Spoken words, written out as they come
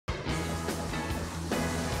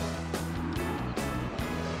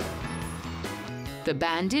The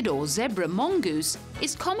banded or zebra mongoose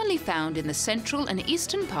is commonly found in the central and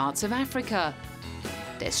eastern parts of Africa.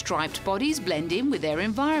 Their striped bodies blend in with their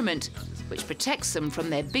environment, which protects them from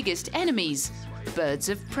their biggest enemies, birds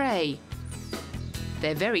of prey.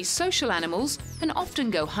 They're very social animals and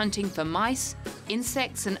often go hunting for mice,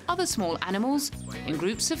 insects and other small animals in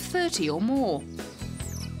groups of 30 or more.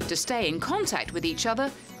 To stay in contact with each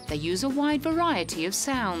other, they use a wide variety of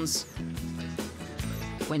sounds.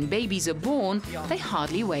 When babies are born, they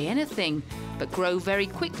hardly weigh anything, but grow very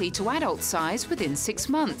quickly to adult size within 6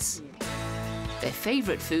 months. Their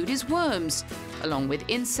favourite food is worms, along with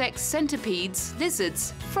insects, centipedes,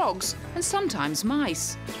 lizards, frogs and sometimes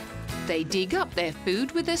mice. They dig up their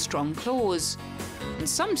food with their strong claws. And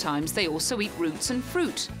sometimes they also eat roots and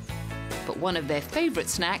fruit. But one of their favourite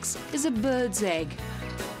snacks is a bird's egg.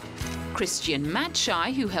 Christian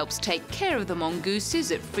Matschei, who helps take care of the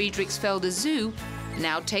mongooses at Friedrichsfelde Zoo,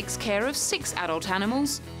 now takes care of 6 adult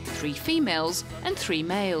animals, 3 females and 3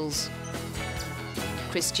 males.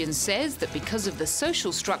 Christian says that because of the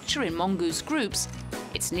social structure in mongoose groups,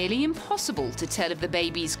 it's nearly impossible to tell if the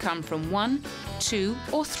babies come from 1, 2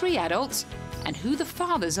 or 3 adults and who the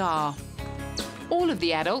fathers are. All of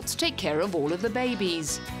the adults take care of all of the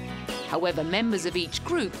babies. However, members of each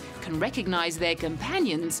group can recognize their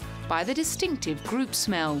companions by the distinctive group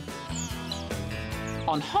smell.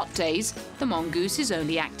 On hot days, the mongoose is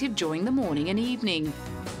only active during the morning and evening.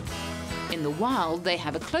 In the wild, they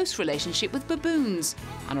have a close relationship with baboons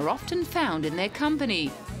and are often found in their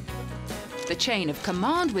company. The chain of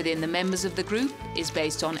command within the members of the group is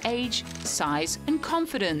based on age, size and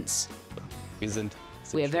confidence.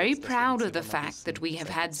 We are very proud of the fact that we have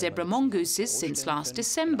had zebra mongooses since last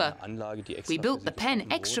December. We built the pen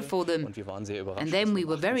extra for them, and then we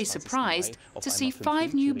were very surprised to see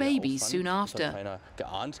 5 new babies soon after.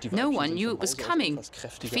 No one knew it was coming.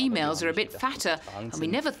 The females are a bit fatter, and we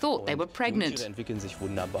never thought they were pregnant.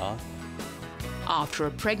 After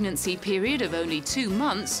a pregnancy period of only 2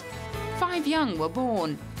 months, 5 young were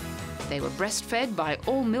born. They were breastfed by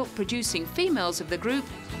all milk-producing females of the group,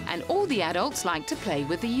 and all the adults like to play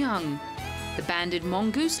with the young. The banded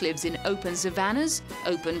mongoose lives in open savannas,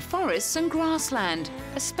 open forests and grassland,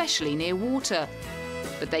 especially near water.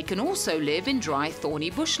 But they can also live in dry, thorny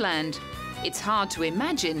bushland. It's hard to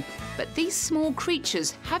imagine, but these small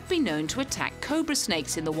creatures have been known to attack cobra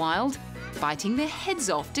snakes in the wild, biting their heads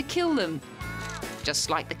off to kill them. Just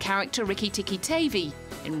like the character Rikki-Tikki-Tavi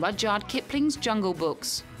in Rudyard Kipling's Jungle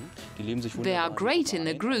Books. They are great in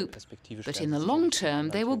the group, but in the long term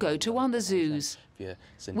they will go to other zoos.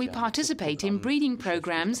 We participate in breeding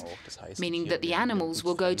programs, meaning that the animals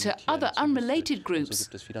will go to other unrelated groups,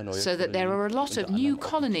 so that there are a lot of new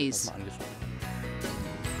colonies.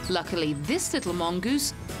 Luckily, this little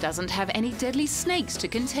mongoose doesn't have any deadly snakes to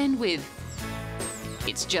contend with.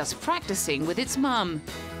 It's just practicing with its mum.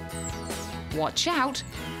 Watch out,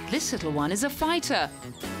 this little one is a fighter.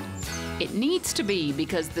 It needs to be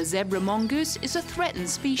because the zebra mongoose is a threatened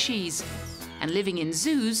species, and living in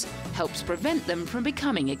zoos helps prevent them from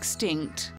becoming extinct.